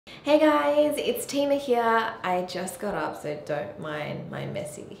Hey guys, it's Tina here. I just got up, so don't mind my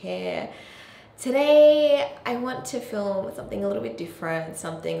messy hair. Today, I want to film something a little bit different,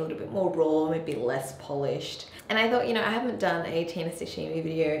 something a little bit more raw, maybe less polished. And I thought, I haven't done a Tina Sashimi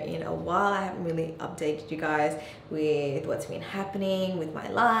video in a while. I haven't really updated you guys with what's been happening with my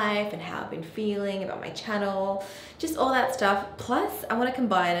life and how I've been feeling about my channel, just all that stuff. Plus, I want to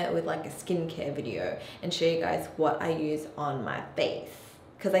combine it with like a skincare video and show you guys what I use on my face,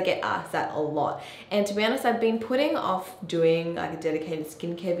 because I get asked that a lot. And to be honest, I've been putting off doing like a dedicated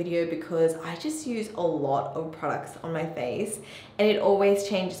skincare video because I just use a lot of products on my face and it always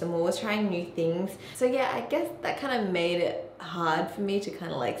changes. I'm always trying new things. So yeah, I guess that kind of made it hard for me to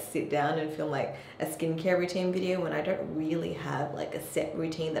kind of like sit down and film like a skincare routine video when I don't really have like a set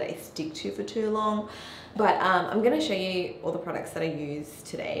routine that I stick to for too long. But I'm gonna show you all the products that I use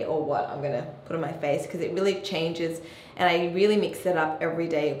today, or what I'm gonna put on my face, because it really changes and I really mix it up every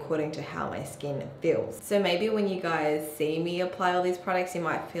day according to how my skin feels. So maybe when you guys see me apply all these products, you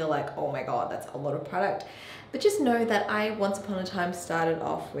might feel like, oh my god, that's a lot of product. But just know that I once upon a time started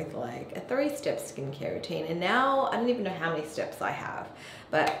off with like a 3-step skincare routine, and now I don't even know how many steps I have.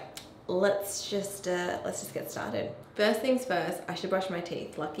 But let's just get started. First things first, I should brush my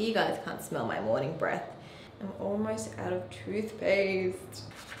teeth. Lucky you guys can't smell my morning breath. I'm almost out of toothpaste.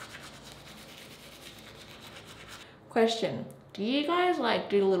 Question, do you guys like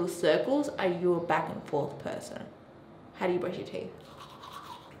do little circles? Are you a back and forth person? How do you brush your teeth?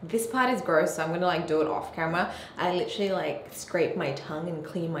 This part is gross, so I'm gonna like do it off camera. I literally like scrape my tongue and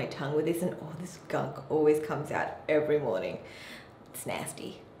clean my tongue with this, and all this gunk always comes out every morning. It's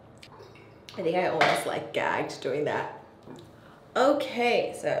nasty. I think I almost like gagged doing that.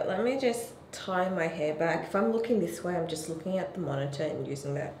 Okay, so let me just tie my hair back. If I'm looking this way, I'm just looking at the monitor and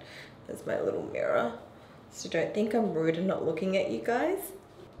using that as my little mirror. So don't think I'm rude and not looking at you guys.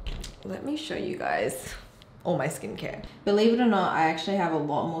 Let me show you guys all my skincare. Believe it or not, I actually have a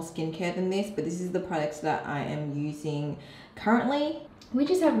lot more skincare than this, but this is the products that I am using currently. We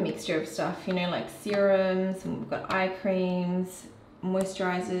just have a mixture of stuff, like serums, and we've got eye creams,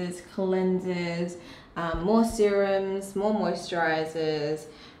 moisturizers, cleansers, more serums, more moisturizers,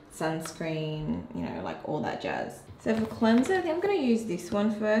 sunscreen, like all that jazz. So for cleanser, I think I'm gonna use this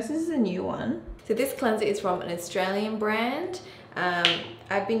one first. This is a new one. So this cleanser is from an Australian brand.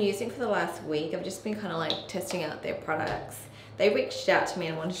 I've been using it for the last week. I've just been kind of like testing out their products. They reached out to me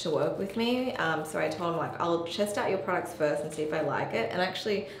and wanted to work with me. So I told them like, I'll test out your products first and see if I like it. And I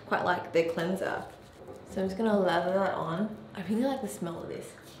actually quite like their cleanser. So I'm just gonna lather that on. I really like the smell of this.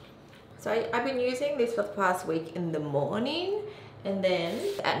 So I've been using this for the past week in the morning. And then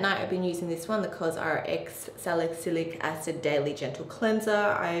at night I've been using this one, the CosRx Salicylic Acid Daily Gentle Cleanser.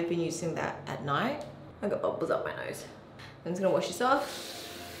 I've been using that at night. I got bubbles up my nose. I'm just gonna wash this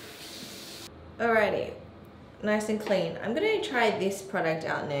off. Alrighty, nice and clean. I'm gonna try this product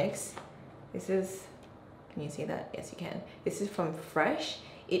out next. This is, can you see that? Yes, you can. This is from Fresh.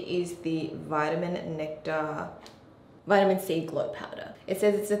 It is the Vitamin Nectar Vitamin C Glow Powder. It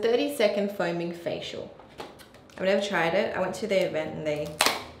says it's a 30-second foaming facial. I've never tried it. I went to the event and they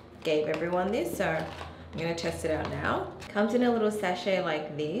gave everyone this, so I'm gonna test it out now. Comes in a little sachet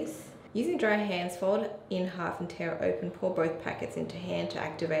like this. Using dry hands, fold in half and tear open. Pour both packets into hand to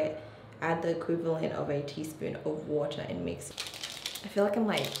activate. Add the equivalent of a teaspoon of water and mix. I feel like I'm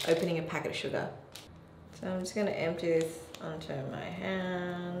like opening a packet of sugar. So I'm just gonna empty this onto my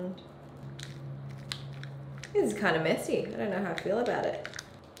hand. This is kind of messy. I don't know how I feel about it.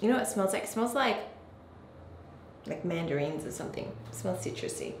 You know what it smells like? It smells like mandarins or something. It smells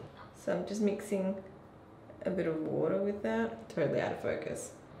citrusy. So I'm just mixing a bit of water with that. Totally out of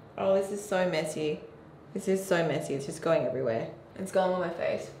focus. Oh, this is so messy. This is so messy. It's just going everywhere. It's going on my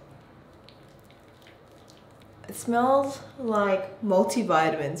face. It smells like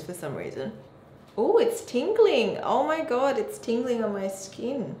multivitamins for some reason. Oh, it's tingling. Oh my god, it's tingling on my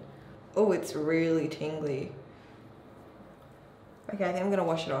skin. Oh, it's really tingly. Okay, I think I'm gonna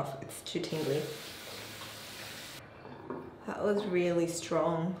wash it off. It's too tingly. That was really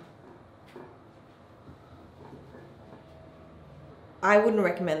strong. I wouldn't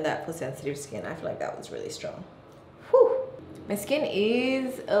recommend that for sensitive skin. I feel like that was really strong. Whew. My skin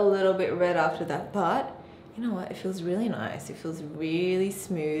is a little bit red after that, but you know what? It feels really nice. It feels really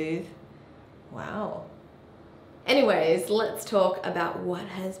smooth. Wow. Anyways, let's talk about what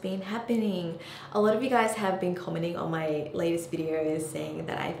has been happening. A lot of you guys have been commenting on my latest videos saying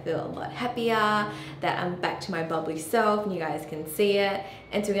that I feel a lot happier, that I'm back to my bubbly self and you guys can see it.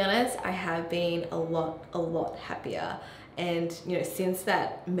 And to be honest, I have been a lot happier. And you know, since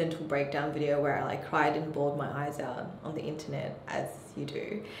that mental breakdown video where I like cried and bawled my eyes out on the internet, as you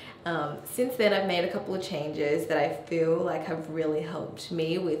do, since then I've made a couple of changes that I feel like have really helped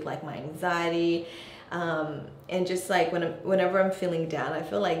me with like my anxiety, and just like whenever I'm feeling down, I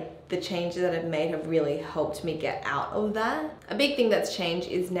feel like the changes that I've made have really helped me get out of that. A big thing that's changed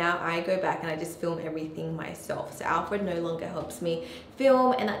is now I go back and I just film everything myself. So Alfred no longer helps me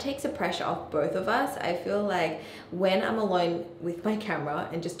film, and that takes the pressure off both of us. I feel like when I'm alone with my camera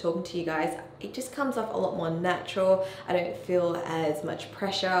and just talking to you guys, it just comes off a lot more natural. I don't feel as much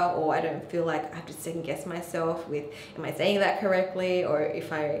pressure, or I don't feel like I have to second guess myself with, am I saying that correctly? Or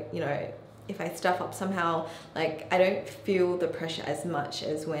if I, you know, if I stuff up somehow, like I don't feel the pressure as much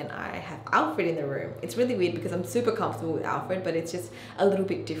as when I have Alfred in the room. It's really weird because I'm super comfortable with Alfred, but it's just a little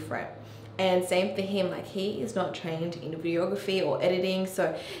bit different. And same for him, like he is not trained in videography or editing,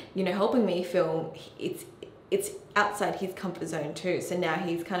 so you know, helping me film, it's outside his comfort zone too. So now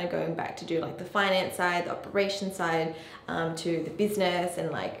he's kind of going back to do like the finance side, the operation side, to the business,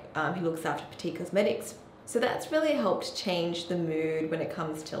 and like he looks after Petite Cosmetics. So that's really helped change the mood when it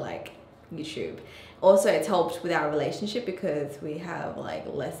comes to like YouTube. Also, it's helped with our relationship because we have like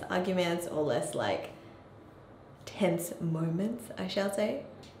less arguments or less like tense moments, I shall say.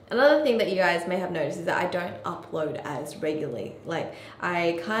 Another thing that you guys may have noticed is that I don't upload as regularly. Like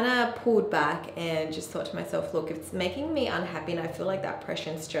I kind of pulled back and just thought to myself, look, if it's making me unhappy and I feel like that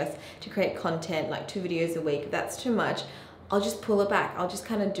pressure and stress to create content, like 2 videos a week, if that's too much, I'll just pull it back. I'll just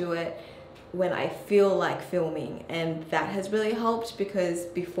kind of do it when I feel like filming. And that has really helped, because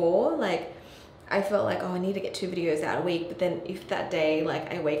before, like I felt like, oh, I need to get 2 videos out a week, but then if that day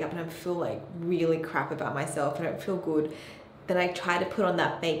like I wake up and I feel like really crap about myself, I don't feel good, then I try to put on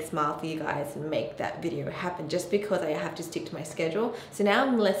that fake smile for you guys and make that video happen, just because I have to stick to my schedule. So now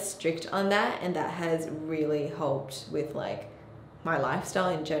I'm less strict on that, and that has really helped with like my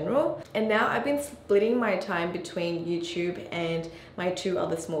lifestyle in general. And now I've been splitting my time between YouTube and my 2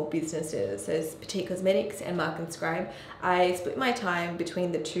 other small businesses, so it's Petite Cosmetics and Mark and Scribe. I split my time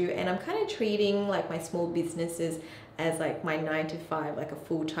between the 2, and I'm kind of treating like my small businesses as like my 9 to 5, like a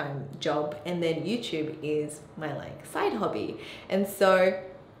full-time job, and then YouTube is my like side hobby. And so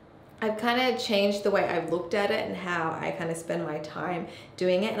I've kind of changed the way I've looked at it and how I kind of spend my time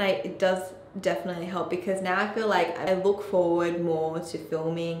doing it, and it does definitely help, because now I feel like I look forward more to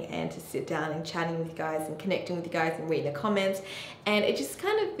filming and to sit down and chatting with you guys and connecting with you guys and reading the comments, and it just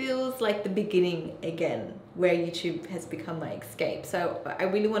kind of feels like the beginning again, where YouTube has become my escape. So I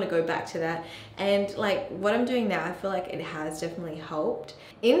really want to go back to that, and like what I'm doing now, I feel like it has definitely helped.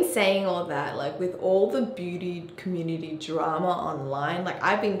 In saying all that, like with all the beauty community drama online, like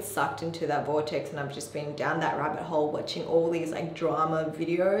I've been sucked into that vortex, and I've just been down that rabbit hole watching all these like drama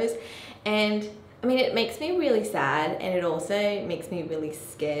videos. And I mean, it makes me really sad, and it also makes me really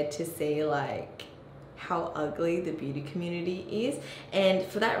scared to see like how ugly the beauty community is. And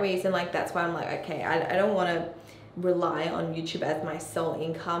for that reason, like that's why I'm like, okay, I don't want to rely on YouTube as my sole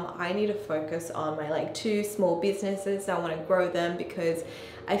income. I need to focus on my like 2 small businesses. I want to grow them, because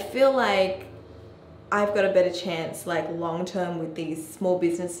I feel like I've got a better chance like long term with these small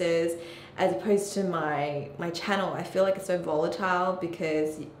businesses, as opposed to my channel. I feel like it's so volatile,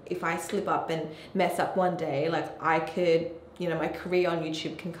 because if I slip up and mess up one day, like I could, you know, my career on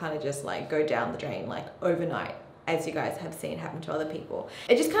YouTube can kind of just like go down the drain like overnight, as you guys have seen happen to other people.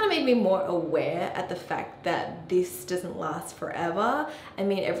 It just kind of made me more aware at the fact that this doesn't last forever. I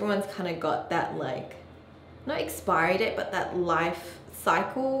mean, everyone's kind of got that like, not expiry date, but that life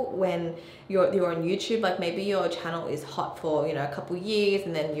cycle when you're on YouTube. Like maybe your channel is hot for, you know, a couple years,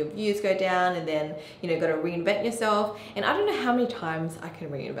 and then your views go down, and then, you know, got to reinvent yourself. And I don't know how many times I can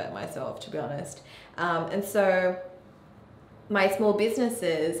reinvent myself, to be honest. And so my small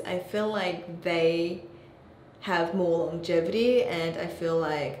businesses, I feel like they have more longevity, and I feel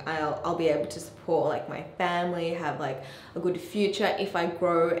like I'll be able to support like my family, have like a good future if I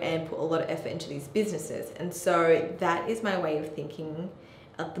grow and put a lot of effort into these businesses. And so that is my way of thinking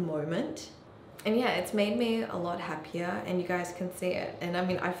at the moment. And yeah, it's made me a lot happier, and you guys can see it. And I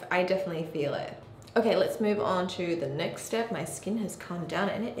mean, I definitely feel it. Okay, let's move on to the next step. My skin has calmed down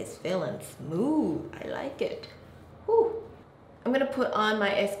and it is feeling smooth. I like it. Whew. I'm gonna put on my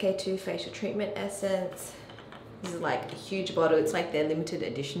SK2 facial treatment essence. This is like a huge bottle. It's like their limited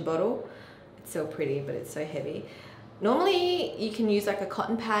edition bottle. It's so pretty, but it's so heavy. Normally you can use like a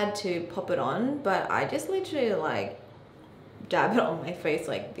cotton pad to pop it on, but I just literally like dab it on my face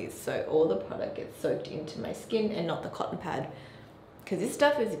like this, so all the product gets soaked into my skin and not the cotton pad, because this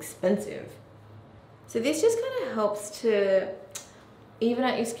stuff is expensive. So this just kind of helps to even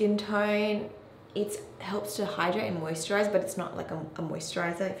out your skin tone, It helps to hydrate and moisturize, but it's not like a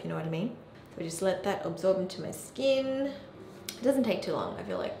moisturizer, if you know what I mean. So just let that absorb into my skin. It doesn't take too long. I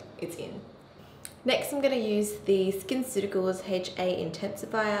feel like it's in. Next, I'm gonna use the SkinCeuticals HA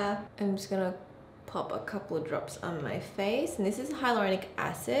Intensifier. I'm just gonna pop a couple of drops on my face, and this is hyaluronic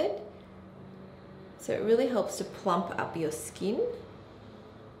acid. So it really helps to plump up your skin.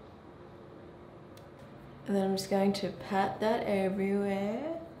 And then I'm just going to pat that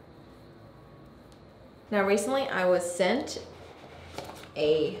everywhere. Now recently I was sent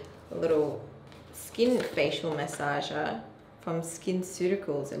a little skin facial massager from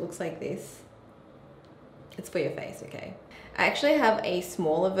SkinCeuticals. It looks like this. It's for your face, okay? I actually have a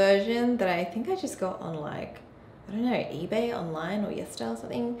smaller version that I think I just got on like, I don't know, eBay online or yesterday or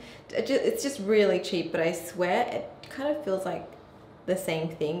something. It's just really cheap, but I swear it kind of feels like the same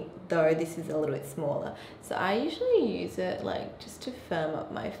thing, though this is a little bit smaller. So I usually use it like just to firm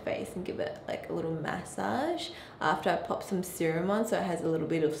up my face and give it like a little massage after I pop some serum on, so it has a little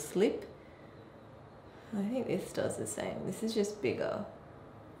bit of slip. I think this does the same. This is just bigger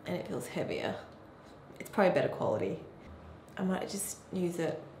and it feels heavier. It's probably better quality. I might just use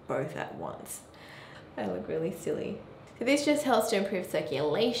it both at once. I look really silly. So this just helps to improve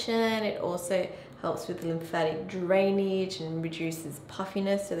circulation. It also helps with lymphatic drainage and reduces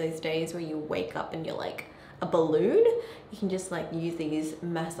puffiness. So those days where you wake up and you're like a balloon, you can just like use these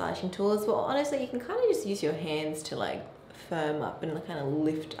massaging tools. But honestly, you can kind of just use your hands to like firm up and kind of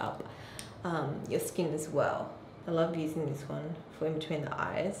lift up your skin as well. I love using this one for in between the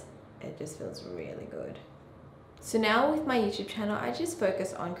eyes. It just feels really good. So now with my YouTube channel, I just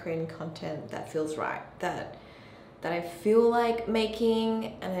focus on creating content that feels right, that I feel like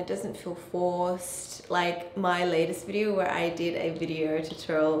making, and it doesn't feel forced. Like my latest video where I did a video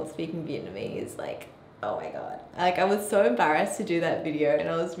tutorial speaking Vietnamese, like, oh my God. Like I was so embarrassed to do that video and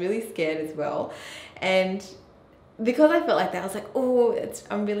I was really scared as well. And because I felt like that, I was like, oh,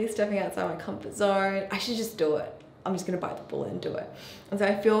 I'm really stepping outside my comfort zone. I should just do it. I'm just gonna bite the bullet and do it. And so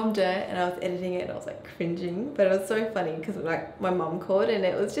I filmed it and I was editing it and I was like cringing, but it was so funny because like my mom called and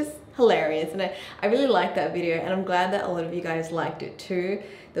it was just hilarious. And I really liked that video and I'm glad that a lot of you guys liked it too.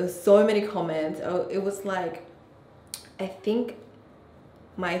 There was so many comments. Oh, it was like, I think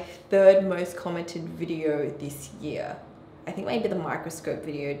my third most commented video this year. I think maybe the microscope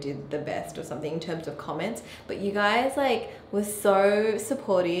video did the best or something in terms of comments, but you guys like were so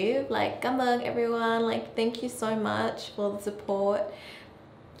supportive. Like, gamang everyone, like thank you so much for the support.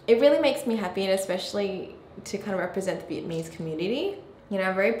 It really makes me happy, and especially to kind of represent the Vietnamese community. You know,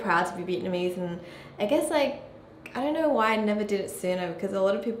 I'm very proud to be Vietnamese, and I guess like, I don't know why I never did it sooner, because a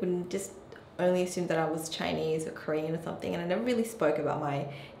lot of people just only assumed that I was Chinese or Korean or something, and I never really spoke about my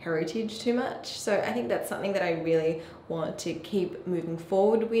heritage too much. So I think that's something that I really want to keep moving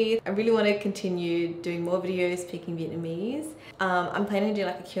forward with. I really want to continue doing more videos speaking Vietnamese. I'm planning to do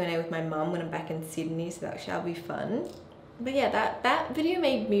like a Q&A with my mum when I'm back in Sydney, so that shall be fun. But yeah, that video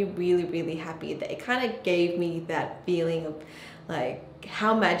made me really happy. That it kind of gave me that feeling of like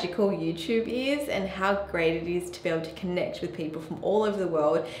how magical YouTube is and how great it is to be able to connect with people from all over the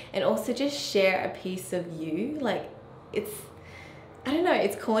world and also just share a piece of you. Like I don't know,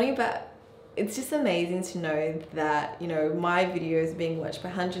 it's corny, but it's just amazing to know that, you know, my videos are being watched by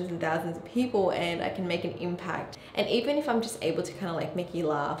hundreds and thousands of people and I can make an impact. And even if I'm just able to kind of like make you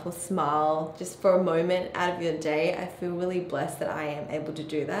laugh or smile just for a moment out of your day, I feel really blessed that I am able to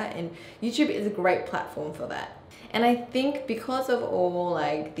do that, and YouTube is a great platform for that. And I think because of all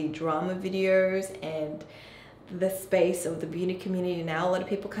like the drama videos and the space of the beauty community now, a lot of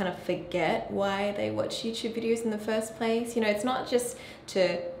people kind of forget why they watch YouTube videos in the first place. You know, it's not just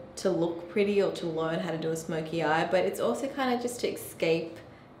to look pretty or to learn how to do a smoky eye, but it's also kind of just to escape,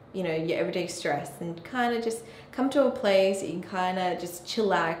 you know, your everyday stress and kind of just come to a place you can kind of just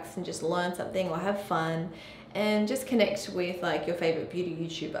chillax and just learn something or have fun and just connect with like your favorite beauty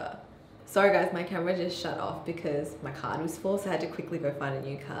YouTuber. Sorry guys, my camera just shut off because my card was full, so I had to quickly go find a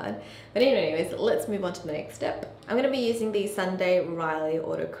new card. But anyways, let's move on to the next step. I'm going to be using the Sunday Riley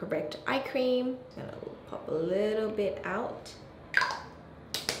Auto Correct Eye Cream. I'm going to pop a little bit out.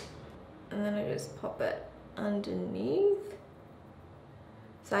 And then I just pop it underneath.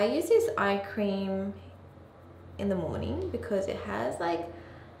 So I use this eye cream in the morning because it has like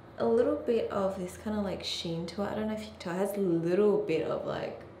a little bit of this kind of like sheen to it. I don't know if you can tell, it has a little bit of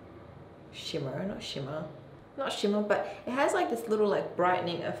like shimmer, not shimmer, but it has like this little like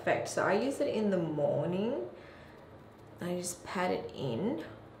brightening effect. So I use it in the morning. I just pat it in.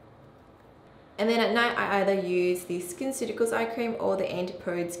 And then at night I either use the SkinCeuticals eye cream or the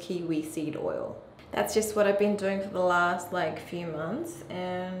Antipodes kiwi seed oil. That's just what I've been doing for the last like few months,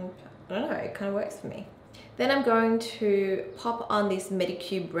 and I don't know, it kind of works for me. Then I'm going to pop on this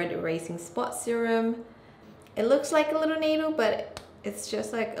Medicube Red Erasing Spot Serum. It looks like a little needle, but it's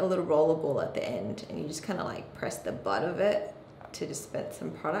just like a little roller ball at the end, and you just kind of like press the butt of it to dispense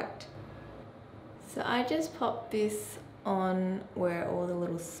some product. So I just pop this on where all the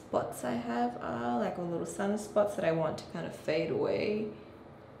little spots I have are, like all the little sunspots that I want to kind of fade away.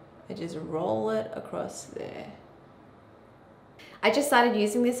 I just roll it across there. I just started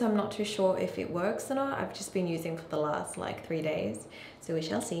using this, so I'm not too sure if it works or not. I've just been using for the last like 3 days, so we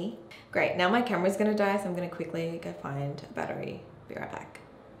shall see. Great, now my camera's gonna die, so I'm gonna quickly go find a battery. Be right back.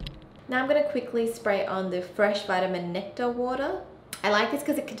 Now I'm gonna quickly spray on the Fresh Vitamin Nectar water. I like this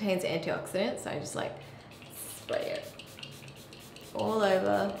because it contains antioxidants, so I just like spray it all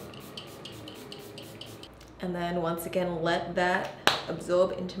over. And then once again, let that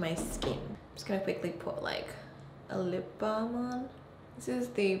absorb into my skin. I'm just gonna quickly put like a lip balm on. This is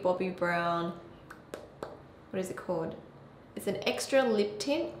the Bobbi Brown, what is it called? It's an extra lip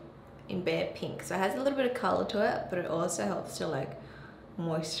tint in Bare Pink. So it has a little bit of color to it, but it also helps to like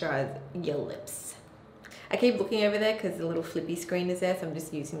moisturize your lips. I keep looking over there because the little flippy screen is there, so I'm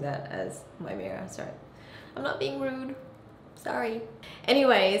just using that as my mirror. Sorry, I'm not being rude. Sorry.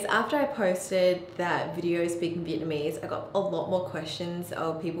 Anyways, after I posted that video speaking Vietnamese, I got a lot more questions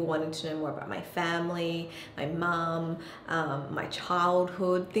of people wanting to know more about my family, my mum, my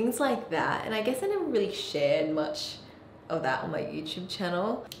childhood, things like that. And I guess I never really shared much of that on my YouTube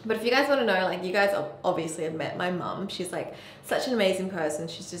channel. But if you guys want to know, like, you guys obviously have met my mum. She's like such an amazing person.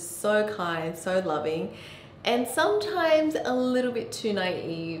 She's just so kind, so loving, and sometimes a little bit too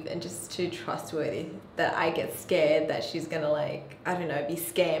naive and just too trustworthy, that I get scared that she's gonna, like, I don't know, be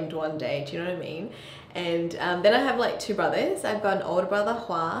scammed one day. Do you know what I mean? And then I have like 2 brothers. I've got an older brother,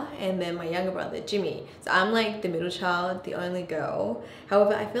 Hua, and then my younger brother, Jimmy. So I'm like the middle child, the only girl.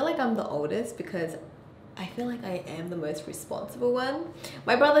 However, I feel like I'm the oldest because I feel like I am the most responsible one.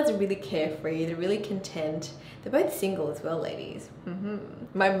 My brothers are really carefree, they're really content. They're both single as well, ladies.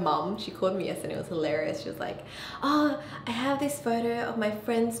 My mum, she called me yesterday, it was hilarious. She was like, oh, I have this photo of my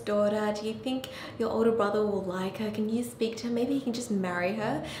friend's daughter. Do you think your older brother will like her? Can you speak to her? Maybe he can just marry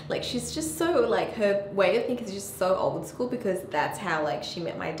her. Like, she's just so, like, her way of thinking is just so old school, because that's how, like, she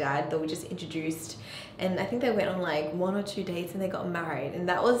met my dad. They were just introduced, and I think they went on like 1 or 2 dates and they got married, and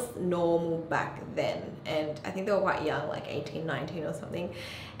that was normal back then. And I think they were quite young, like 18, 19 or something.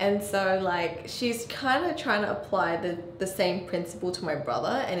 And so, like, she's kind of trying to apply the same principle to my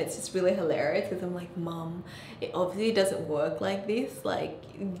brother, and it's just really hilarious because I'm like, Mum, it obviously doesn't work like this. Like,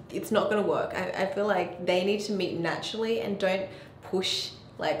 it's not gonna work. I feel like they need to meet naturally, and don't push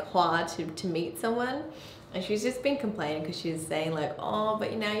like Hua to meet someone. And she's just been complaining because she's saying like, oh,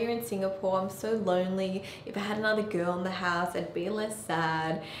 but now you're in Singapore, I'm so lonely. If I had another girl in the house, I'd be less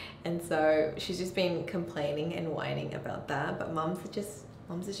sad. And so she's just been complaining and whining about that. But mums are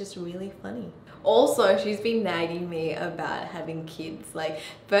just really funny. Also, she's been nagging me about having kids. Like,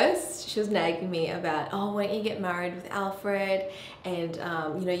 first she was nagging me about, oh, why don't you get married with Alfred, and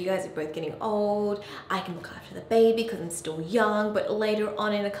you know, you guys are both getting old, I can look after the baby because I'm still young, but later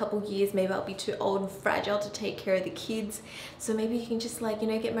on in a couple years maybe I'll be too old and fragile to take care of the kids, so maybe you can just, like, you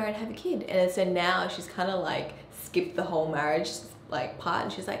know, get married and have a kid. And so now she's kind of like skipped the whole marriage like part,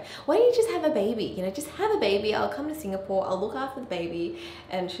 and she's like, why don't you just have a baby? You know, just have a baby, I'll come to Singapore, I'll look after the baby.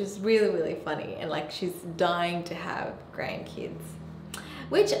 And she's really funny, and like, she's dying to have grandkids,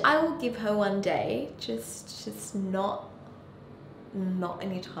 which I will give her one day, just not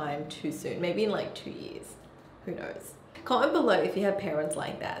anytime too soon, maybe in like 2 years, who knows. Comment below if you have parents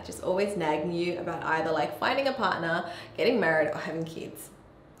like that, just always nagging you about either like finding a partner, getting married, or having kids.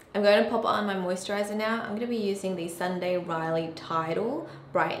 I'm going to pop on my moisturizer now. I'm going to be using the Sunday Riley Tidal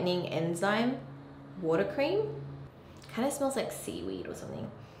Brightening Enzyme Water Cream. Kind of smells like seaweed or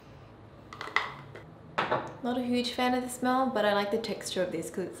something. Not a huge fan of the smell, but I like the texture of this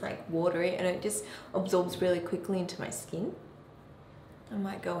because it's like watery and it just absorbs really quickly into my skin. I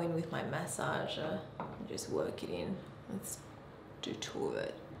might go in with my massager and just work it in. Let's do 2 of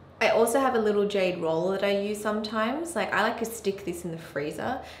it. I also have a little jade roller that I use sometimes. Like, I like to stick this in the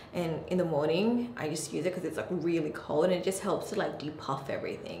freezer, and in the morning I just use it because it's like really cold, and it just helps to like depuff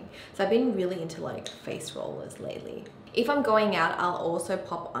everything. So I've been really into like face rollers lately. If I'm going out, I'll also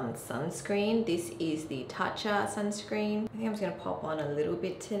pop on sunscreen. This is the Tatcha sunscreen. I think I'm just gonna pop on a little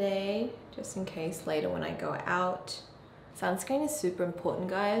bit today, just in case later when I go out. Sunscreen is super important,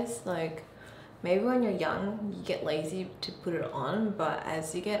 guys. Like, maybe when you're young, you get lazy to put it on, but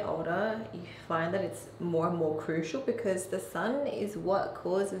as you get older, you find that it's more and more crucial, because the sun is what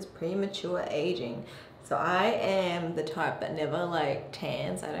causes premature aging. So I am the type that never like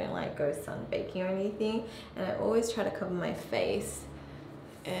tans. I don't like go sunbaking or anything. And I always try to cover my face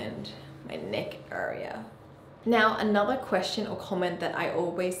and my neck area. Now, another question or comment that I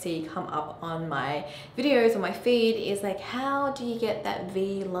always see come up on my videos or my feed is like, how do you get that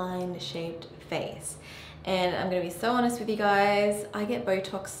V-line shaped face? And I'm gonna be so honest with you guys, I get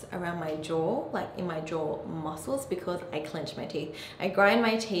Botox around my jaw, like in my jaw muscles, because I clench my teeth. I grind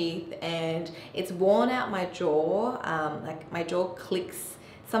my teeth and it's worn out my jaw, like my jaw clicks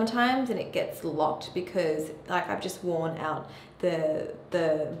sometimes and it gets locked because like I've just worn out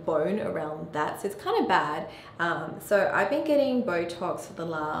the bone around that, so it's kind of bad. So I've been getting Botox for the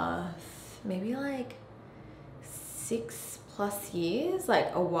last maybe like 6+ years,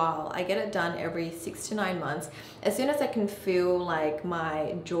 like a while. I get it done every 6 to 9 months. As soon as I can feel like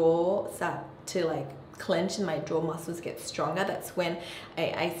my jaw start to like clench and my jaw muscles get stronger, that's when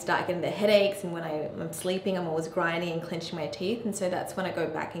I start getting the headaches, and when I'm sleeping I'm always grinding and clenching my teeth, and so that's when I go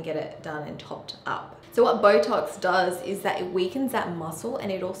back and get it done and topped up. So what Botox does is that it weakens that muscle and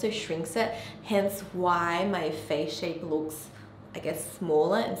it also shrinks it, hence why my face shape looks, I guess,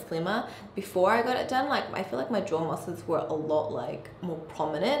 smaller and slimmer. Before I got it done, like I feel like my jaw muscles were a lot like more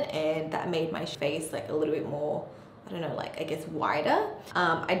prominent, and that made my face like a little bit more, I don't know, like I guess wider.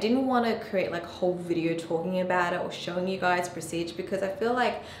 I didn't want to create like a whole video talking about it or showing you guys procedure, because I feel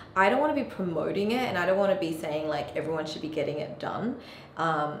like I don't want to be promoting it and I don't want to be saying like everyone should be getting it done.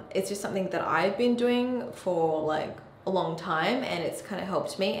 It's just something that I've been doing for like a long time and it's kind of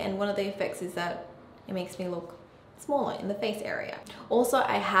helped me, and one of the effects is that it makes me look smaller in the face area. Also,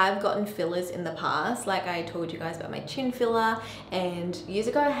 I have gotten fillers in the past, like I told you guys about my chin filler, and years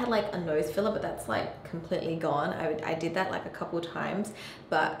ago I had like a nose filler, but that's like completely gone. I did that like a couple times,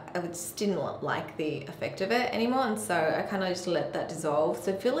 but I just didn't like the effect of it anymore, and so I kind of just let that dissolve.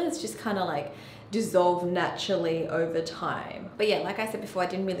 So fillers just kind of like dissolve naturally over time. But yeah, like I said before, I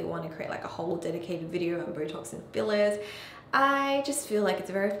didn't really want to create like a whole dedicated video on Botox and fillers. I just feel like it's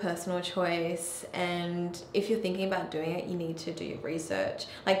a very personal choice, and if you're thinking about doing it, you need to do your research.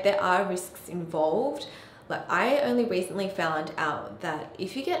 Like there are risks involved. Like I only recently found out that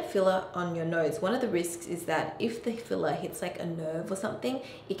if you get filler on your nose, one of the risks is that if the filler hits like a nerve or something,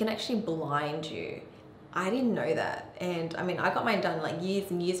 it can actually blind you. I didn't know that, and I mean I got mine done like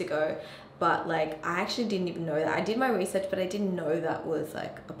years and years ago, but like I actually didn't even know that. I did my research, but I didn't know that was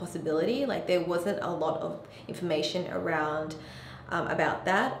like a possibility. Like there wasn't a lot of information around about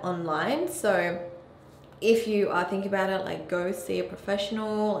that online. So if you are thinking about it, like go see a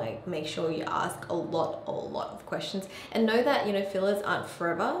professional, like make sure you ask a lot of questions, and know that, you know, fillers aren't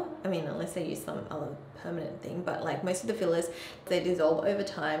forever. I mean, unless they use some other permanent thing, but like most of the fillers, they dissolve over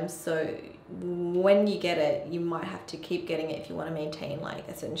time. So when you get it, you might have to keep getting it if you want to maintain like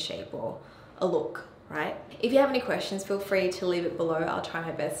a certain shape or a look, right? If you have any questions, feel free to leave it below. I'll try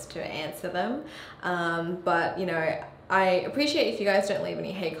my best to answer them. But you know, I appreciate if you guys don't leave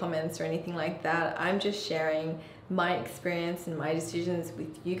any hate comments or anything like that. I'm just sharing my experience and my decisions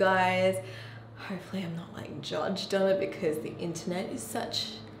with you guys. Hopefully I'm not like judged on it, because the internet is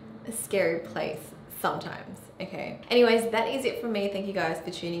such a scary place sometimes. Okay, anyways, that is it from me. Thank you guys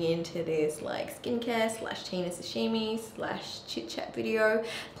for tuning in to this like skincare / Tina Sashimi / chit chat video.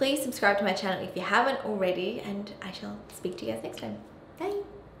 Please subscribe to my channel if you haven't already, and I shall speak to you guys next time. Bye.